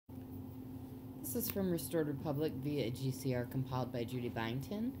This is from Restored Republic via a GCR compiled by Judy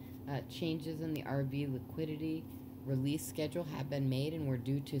Byington. Changes in the RV liquidity release schedule have been made and were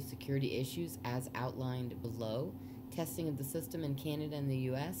due to security issues as outlined below. Testing of the system in Canada and the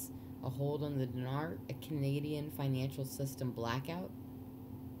U.S., a hold on the Dinar, a Canadian financial system blackout,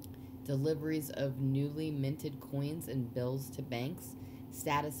 deliveries of newly minted coins and bills to banks,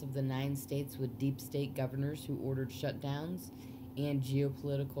 status of the 9 states with deep state governors who ordered shutdowns, and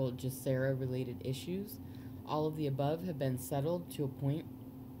geopolitical GCR-related issues. All of the above have been settled to a point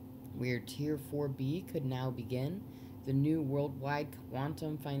where Tier 4B could now begin. The new worldwide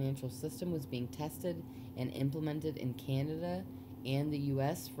quantum financial system was being tested and implemented in Canada and the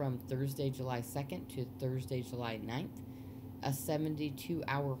U.S. from Thursday, July 2nd to Thursday, July 9th. A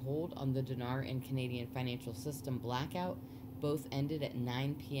 72-hour hold on the Dinar and Canadian financial system blackout both ended at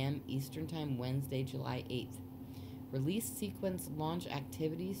 9 p.m. Eastern Time, Wednesday, July 8th. Release sequence launch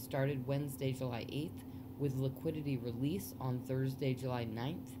activities started Wednesday, July 8th, with liquidity release on Thursday, July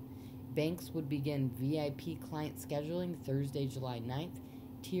 9th. Banks would begin VIP client scheduling Thursday, July 9th.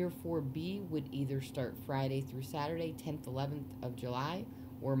 Tier 4B would either start Friday through Saturday, 10th, 11th of July,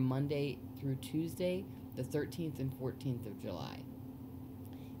 or Monday through Tuesday, the 13th and 14th of July.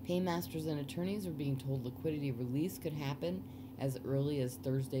 Paymasters and attorneys are being told liquidity release could happen as early as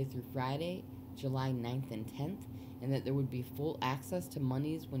Thursday through Friday, July 9th and 10th, and that there would be full access to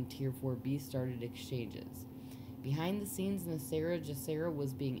monies when Tier 4B started exchanges. Behind the scenes, GCR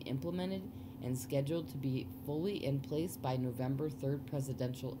was being implemented and scheduled to be fully in place by November 3rd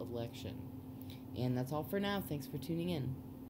presidential election. And that's all for now. Thanks for tuning in.